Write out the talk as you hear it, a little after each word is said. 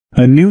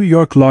A New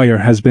York lawyer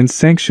has been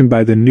sanctioned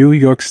by the New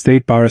York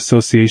State Bar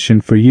Association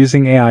for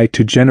using AI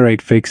to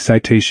generate fake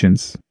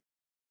citations.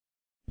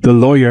 The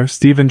lawyer,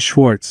 Stephen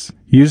Schwartz,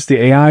 used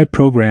the AI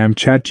program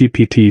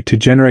ChatGPT to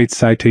generate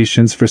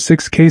citations for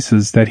 6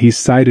 cases that he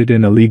cited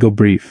in a legal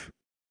brief.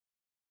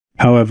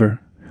 However,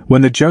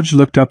 when the judge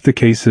looked up the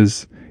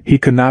cases, he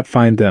could not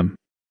find them.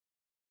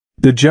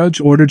 The judge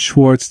ordered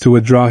Schwartz to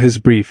withdraw his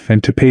brief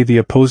and to pay the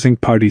opposing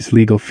parties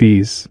legal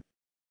fees.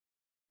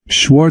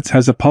 Schwartz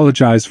has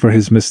apologized for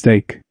his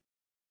mistake.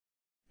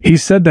 He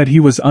said that he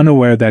was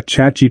unaware that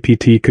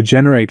ChatGPT could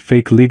generate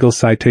fake legal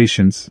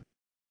citations.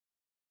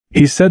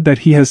 He said that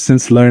he has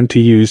since learned to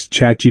use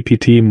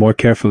ChatGPT more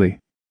carefully.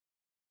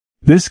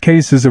 This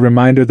case is a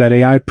reminder that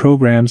AI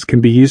programs can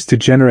be used to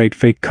generate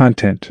fake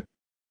content.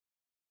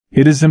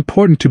 It is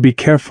important to be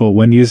careful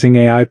when using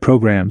AI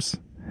programs,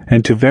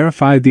 and to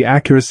verify the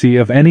accuracy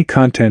of any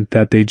content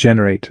that they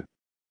generate.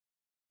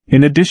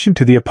 In addition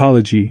to the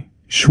apology,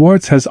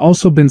 Schwartz has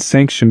also been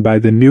sanctioned by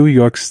the New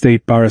York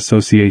State Bar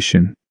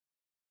Association.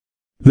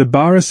 The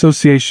Bar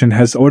Association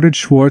has ordered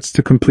Schwartz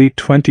to complete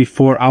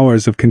 24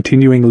 hours of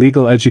continuing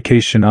legal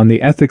education on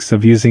the ethics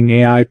of using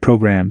AI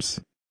programs.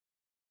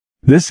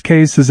 This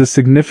case is a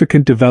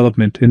significant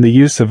development in the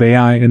use of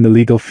AI in the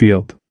legal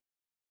field.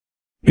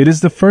 It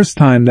is the first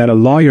time that a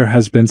lawyer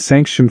has been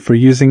sanctioned for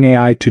using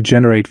AI to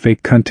generate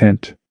fake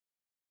content.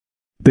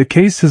 The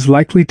case is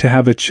likely to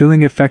have a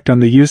chilling effect on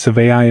the use of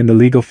AI in the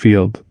legal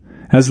field,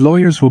 as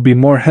lawyers will be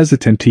more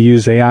hesitant to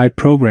use AI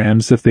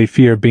programs if they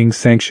fear being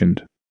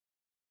sanctioned.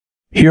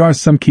 Here are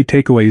some key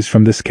takeaways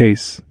from this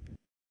case.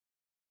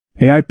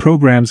 AI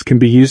programs can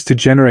be used to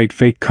generate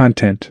fake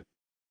content.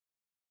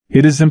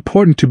 It is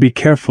important to be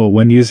careful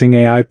when using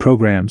AI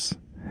programs,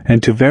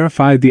 and to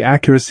verify the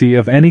accuracy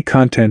of any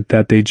content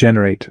that they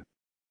generate.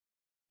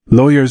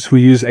 Lawyers who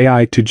use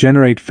AI to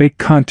generate fake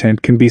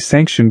content can be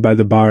sanctioned by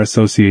the Bar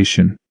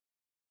Association.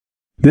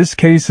 This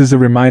case is a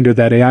reminder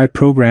that AI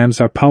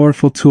programs are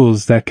powerful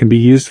tools that can be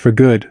used for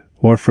good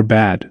or for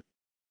bad.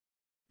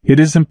 It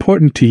is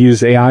important to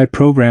use AI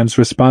programs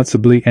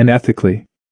responsibly and ethically.